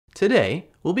Today,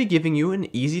 we'll be giving you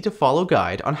an easy to follow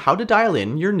guide on how to dial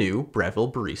in your new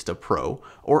Breville Barista Pro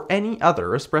or any other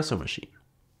espresso machine.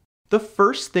 The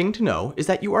first thing to know is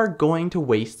that you are going to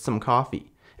waste some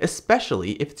coffee,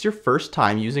 especially if it's your first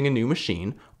time using a new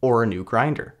machine or a new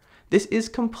grinder. This is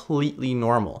completely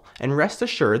normal, and rest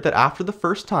assured that after the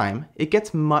first time, it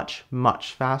gets much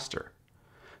faster.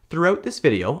 Throughout this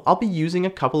video, I'll be using a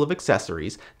couple of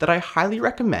accessories that I highly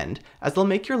recommend as they'll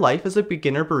make your life as a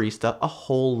beginner barista a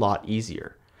whole lot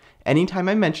easier. Anytime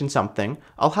I mention something,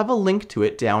 I'll have a link to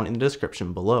it down in the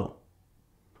description below.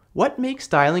 What makes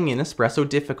dialing in espresso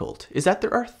difficult is that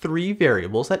there are three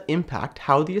variables that impact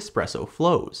how the espresso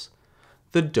flows.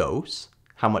 The dose,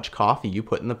 how much coffee you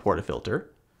put in the portafilter,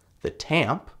 the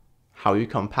tamp, how you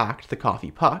compact the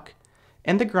coffee puck,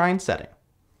 and the grind setting.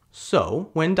 So,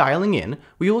 when dialing in,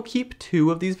 we will keep two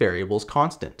of these variables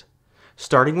constant.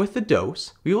 Starting with the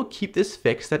dose, we will keep this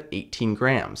fixed at 18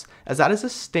 grams, as that is a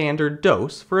standard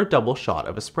dose for a double shot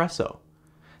of espresso.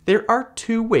 There are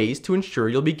two ways to ensure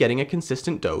you'll be getting a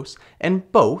consistent dose,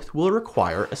 and both will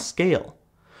require a scale.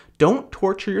 Don't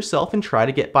torture yourself and try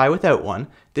to get by without one.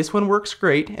 This one works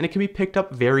great, and it can be picked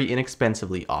up very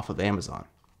inexpensively off of Amazon.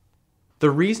 The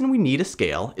reason we need a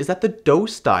scale is that the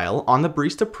dose dial on the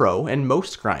Barista Pro and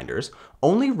most grinders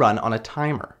only run on a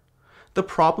timer. The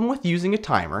problem with using a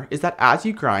timer is that as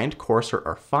you grind coarser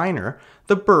or finer,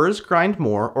 the burrs grind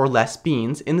more or less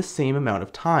beans in the same amount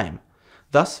of time,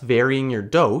 thus varying your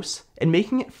dose and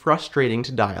making it frustrating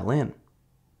to dial in.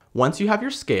 Once you have your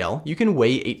scale, you can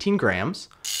weigh 18 grams,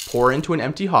 pour into an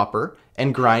empty hopper,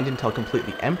 and grind until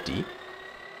completely empty,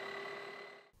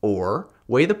 or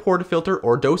weigh the portafilter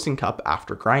or dosing cup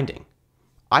after grinding.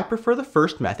 I prefer the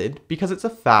first method because it's a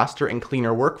faster and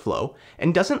cleaner workflow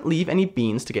and doesn't leave any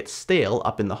beans to get stale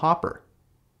up in the hopper.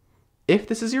 If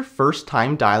this is your first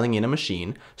time dialing in a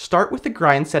machine, start with the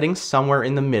grind setting somewhere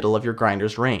in the middle of your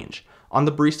grinder's range. On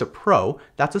the Barista Pro,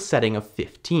 that's a setting of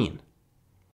 15.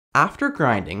 After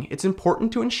grinding, it's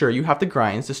important to ensure you have the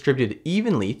grinds distributed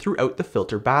evenly throughout the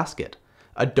filter basket.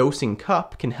 A dosing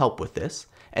cup can help with this,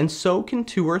 and so can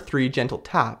 2 or 3 gentle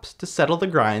taps to settle the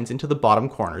grinds into the bottom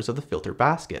corners of the filter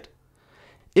basket.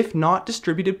 If not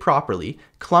distributed properly,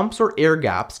 clumps or air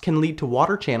gaps can lead to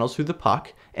water channels through the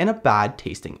puck and a bad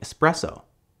tasting espresso.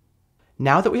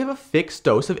 Now that we have a fixed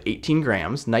dose of 18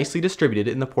 grams nicely distributed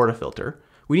in the portafilter,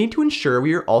 we need to ensure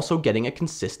we are also getting a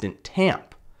consistent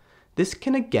tamp. This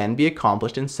can again be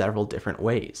accomplished in several different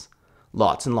ways.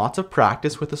 Lots and lots of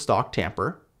practice with a stock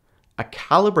tamper, a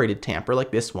calibrated tamper like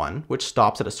this one, which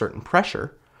stops at a certain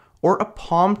pressure, or a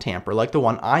palm tamper like the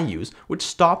one I use, which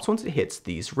stops once it hits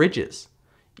these ridges.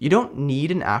 You don't need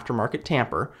an aftermarket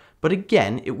tamper, but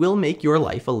again, it will make your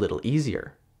life a little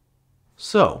easier.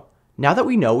 So, now that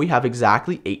we know we have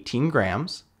exactly 18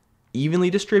 grams,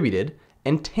 evenly distributed,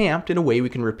 and tamped in a way we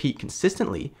can repeat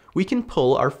consistently, we can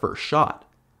pull our first shot.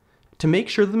 To make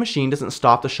sure the machine doesn't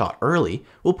stop the shot early,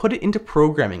 we'll put it into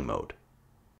programming mode.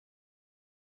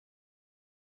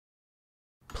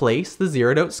 Place the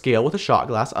zeroed out scale with a shot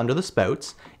glass under the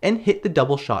spouts and hit the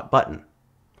double shot button.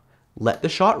 Let the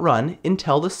shot run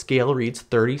until the scale reads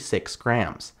 36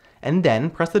 grams, and then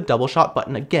press the double shot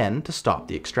button again to stop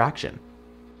the extraction.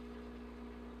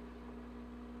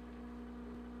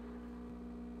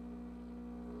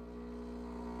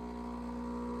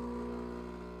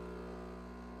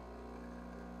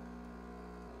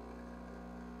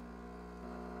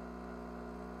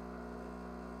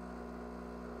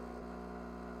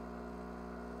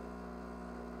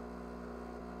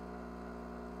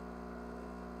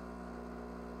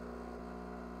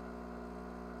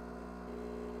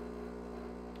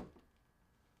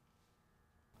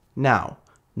 Now,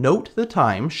 note the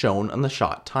time shown on the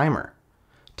shot timer.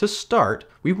 To start,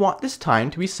 we want this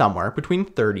time to be somewhere between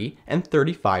 30 and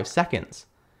 35 seconds.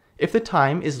 If the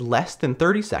time is less than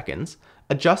 30 seconds,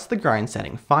 adjust the grind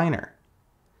setting finer.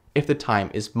 If the time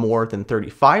is more than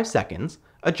 35 seconds,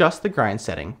 adjust the grind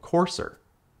setting coarser.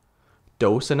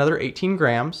 Dose another 18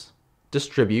 grams,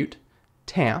 distribute,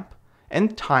 tamp,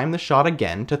 and time the shot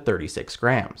again to 36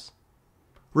 grams.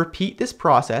 Repeat this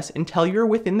process until you're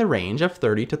within the range of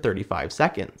 30 to 35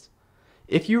 seconds.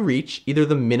 If you reach either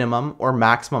the minimum or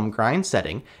maximum grind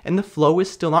setting and the flow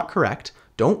is still not correct,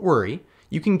 don't worry,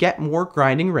 you can get more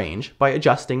grinding range by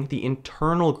adjusting the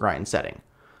internal grind setting.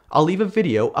 I'll leave a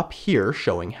video up here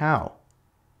showing how.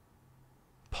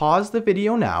 Pause the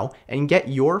video now and get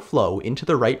your flow into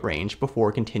the right range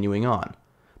before continuing on.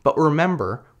 But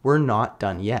remember, we're not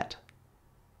done yet.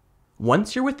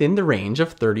 Once you're within the range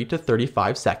of 30 to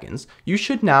 35 seconds, you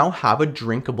should now have a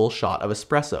drinkable shot of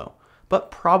espresso,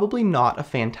 but probably not a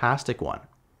fantastic one.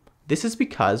 This is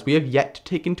because we have yet to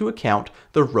take into account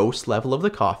the roast level of the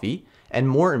coffee, and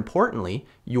more importantly,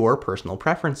 your personal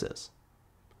preferences.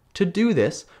 To do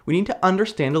this, we need to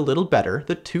understand a little better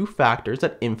the two factors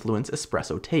that influence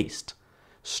espresso taste: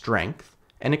 strength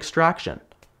and extraction.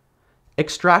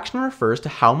 Extraction refers to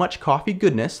how much coffee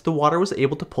goodness the water was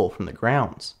able to pull from the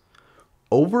grounds.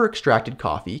 Over-extracted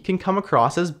coffee can come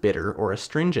across as bitter or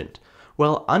astringent,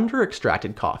 while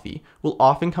under-extracted coffee will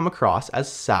often come across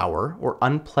as sour or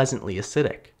unpleasantly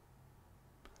acidic.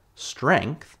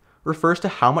 Strength refers to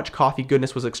how much coffee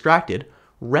goodness was extracted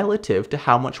relative to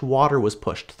how much water was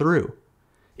pushed through.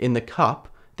 In the cup,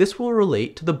 this will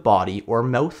relate to the body or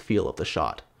mouthfeel of the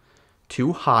shot.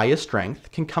 Too high a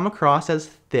strength can come across as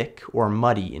thick or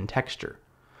muddy in texture,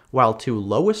 while too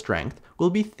low a strength will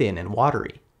be thin and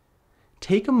watery.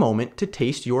 Take a moment to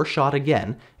taste your shot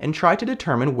again and try to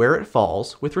determine where it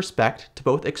falls with respect to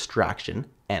both extraction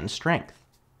and strength.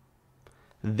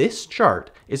 This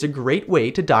chart is a great way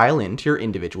to dial into your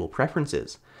individual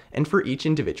preferences, and for each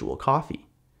individual coffee.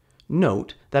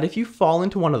 Note that if you fall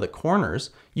into one of the corners,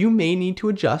 you may need to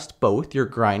adjust both your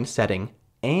grind setting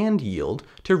and yield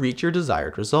to reach your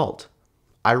desired result.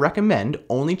 I recommend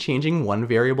only changing one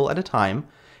variable at a time,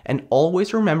 and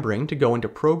always remembering to go into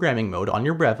programming mode on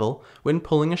your Breville when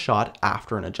pulling a shot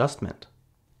after an adjustment.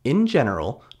 In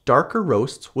general, darker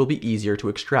roasts will be easier to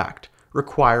extract,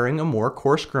 requiring a more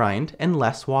coarse grind and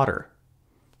less water.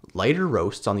 Lighter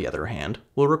roasts, on the other hand,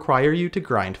 will require you to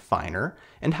grind finer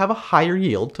and have a higher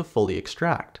yield to fully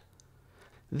extract.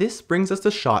 This brings us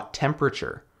to shot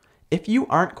temperature. If you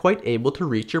aren't quite able to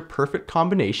reach your perfect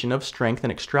combination of strength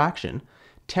and extraction,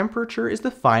 temperature is the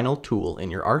final tool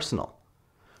in your arsenal.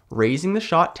 Raising the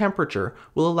shot temperature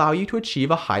will allow you to achieve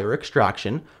a higher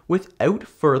extraction without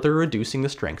further reducing the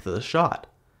strength of the shot.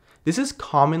 This is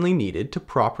commonly needed to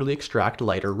properly extract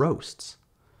lighter roasts.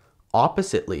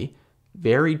 Oppositely,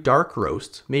 very dark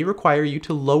roasts may require you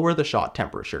to lower the shot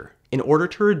temperature in order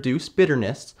to reduce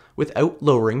bitterness without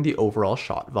lowering the overall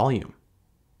shot volume.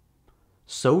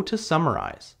 So to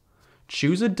summarize,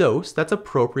 choose a dose that's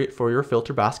appropriate for your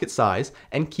filter basket size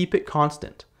and keep it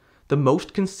constant. The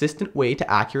most consistent way to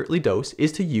accurately dose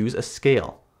is to use a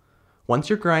scale. Once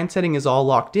your grind setting is all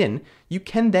locked in, you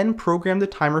can then program the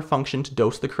timer function to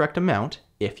dose the correct amount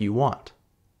if you want.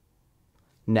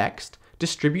 Next,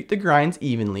 distribute the grinds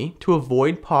evenly to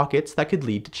avoid pockets that could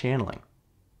lead to channeling.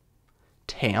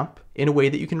 Tamp in a way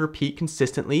that you can repeat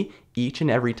consistently each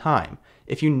and every time.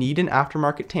 If you need an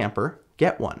aftermarket tamper,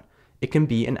 get one. It can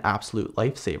be an absolute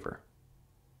lifesaver.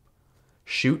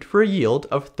 Shoot for a yield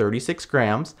of 36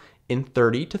 grams in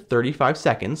 30 to 35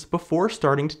 seconds before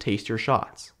starting to taste your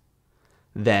shots.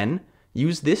 Then,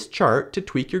 use this chart to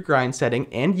tweak your grind setting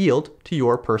and yield to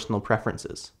your personal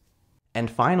preferences.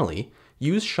 And finally,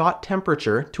 use shot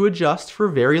temperature to adjust for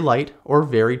very light or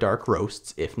very dark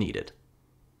roasts if needed.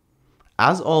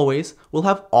 As always, we'll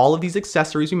have all of these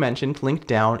accessories we mentioned linked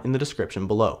down in the description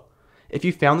below. If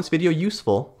you found this video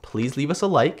useful, please leave us a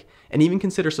like and even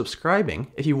consider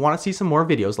subscribing if you want to see some more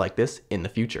videos like this in the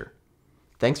future.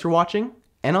 Thanks for watching,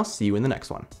 and I'll see you in the next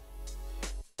one.